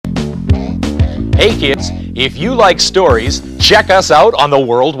Hey kids, if you like stories, check us out on the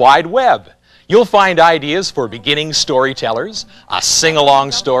World Wide Web. You'll find ideas for beginning storytellers, a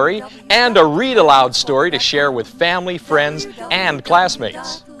sing-along story, and a read-aloud story to share with family, friends, and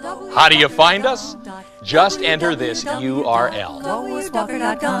classmates. How do you find us? Just enter this URL.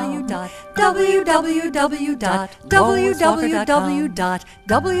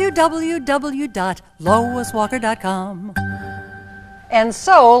 www.loiswalker.com. And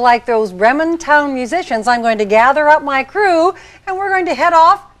so, like those Bremen Town musicians, I'm going to gather up my crew and we're going to head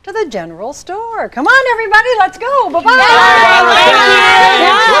off to the general store. Come on, everybody, let's go. Bye-bye.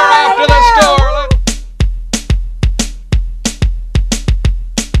 We're off to the store.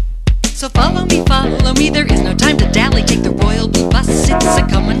 So follow me, there is no time to dally. Take the Royal Blue Bus, it's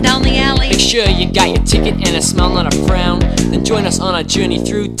a-comin' down the alley. Make sure you got your ticket and a smile, not a frown. Then join us on our journey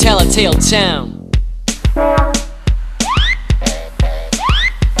through Telltale Town.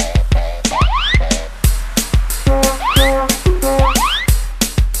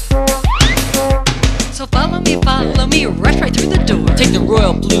 So follow me, rush right through the door. Take the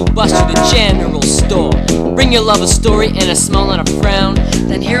Royal Blue Bus to the general store. Bring your love a story and a smile, not a frown.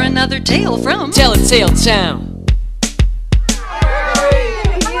 Then hear another tale from Telltale Town.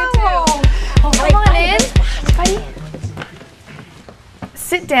 Come on in. Buddy.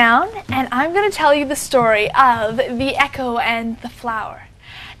 Sit down, and I'm going to tell you the story of the Echo and the Flower.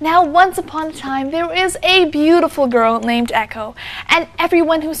 Now, once upon a time, there was a beautiful girl named Echo, and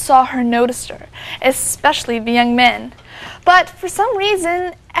everyone who saw her noticed her, especially the young men. But for some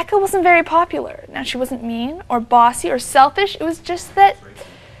reason, Echo wasn't very popular. Now, she wasn't mean or bossy or selfish. It was just that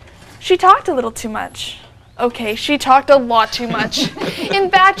she talked a little too much. Okay, she talked a lot too much. In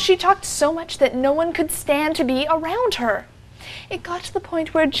fact, she talked so much that no one could stand to be around her. It got to the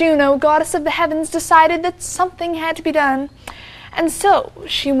point where Juno, goddess of the heavens, decided that something had to be done. And so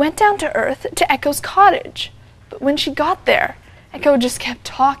she went down to Earth to Echo's cottage. But when she got there, Echo just kept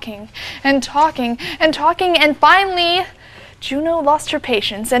talking and talking and talking, and finally Juno lost her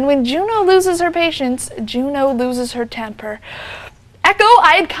patience. And when Juno loses her patience, Juno loses her temper. Echo,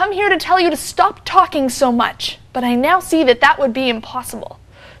 I had come here to tell you to stop talking so much, but I now see that that would be impossible.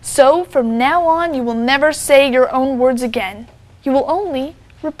 So from now on, you will never say your own words again. You will only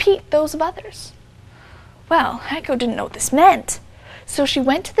repeat those of others. Well, Echo didn't know what this meant. So she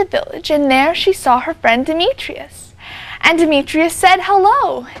went to the village, and there she saw her friend Demetrius. And Demetrius said,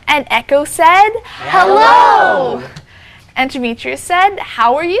 hello. And Echo said, hello. And Demetrius said,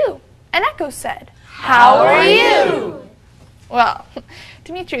 how are you? And Echo said, how are you? Well,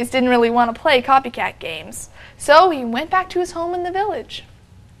 Demetrius didn't really want to play copycat games, so he went back to his home in the village.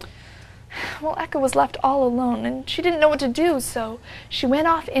 Well, Echo was left all alone, and she didn't know what to do, so she went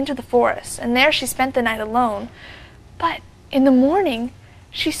off into the forest, and there she spent the night alone. But in the morning,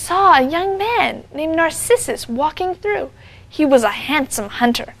 she saw a young man named Narcissus walking through. He was a handsome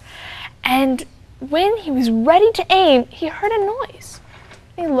hunter, and when he was ready to aim, he heard a noise.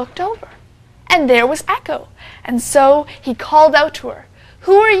 He looked over, and there was Echo, and so he called out to her.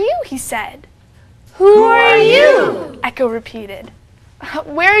 Who are you? He said. Who are you? Echo repeated.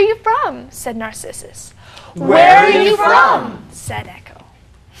 Where are you from? Said Narcissus. Where are you from? Said Echo.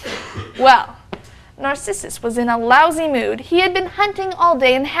 Well, Narcissus was in a lousy mood. He had been hunting all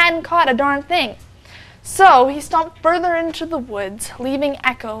day and hadn't caught a darn thing. So he stomped further into the woods, leaving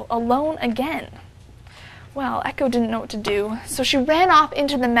Echo alone again. Well, Echo didn't know what to do, so she ran off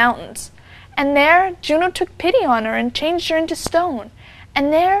into the mountains. And there Juno took pity on her and changed her into stone.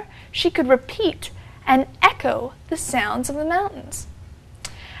 And there she could repeat and echo the sounds of the mountains.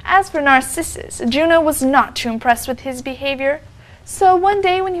 As for Narcissus, Juno was not too impressed with his behavior. So one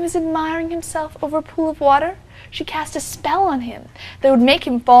day when he was admiring himself over a pool of water, she cast a spell on him that would make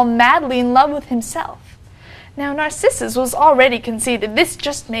him fall madly in love with himself. Now Narcissus was already conceited. This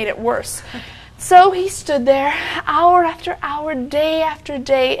just made it worse. So he stood there, hour after hour, day after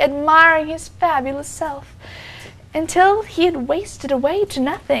day, admiring his fabulous self, until he had wasted away to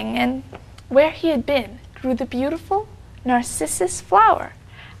nothing, and where he had been grew the beautiful Narcissus flower.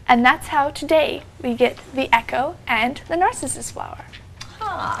 And that's how today we get the Echo and the Narcissus flower.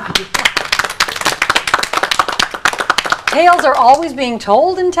 Tales are always being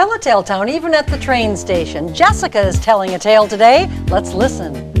told in Telltale Town, even at the train station. Jessica is telling a tale today. Let's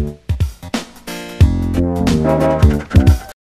listen.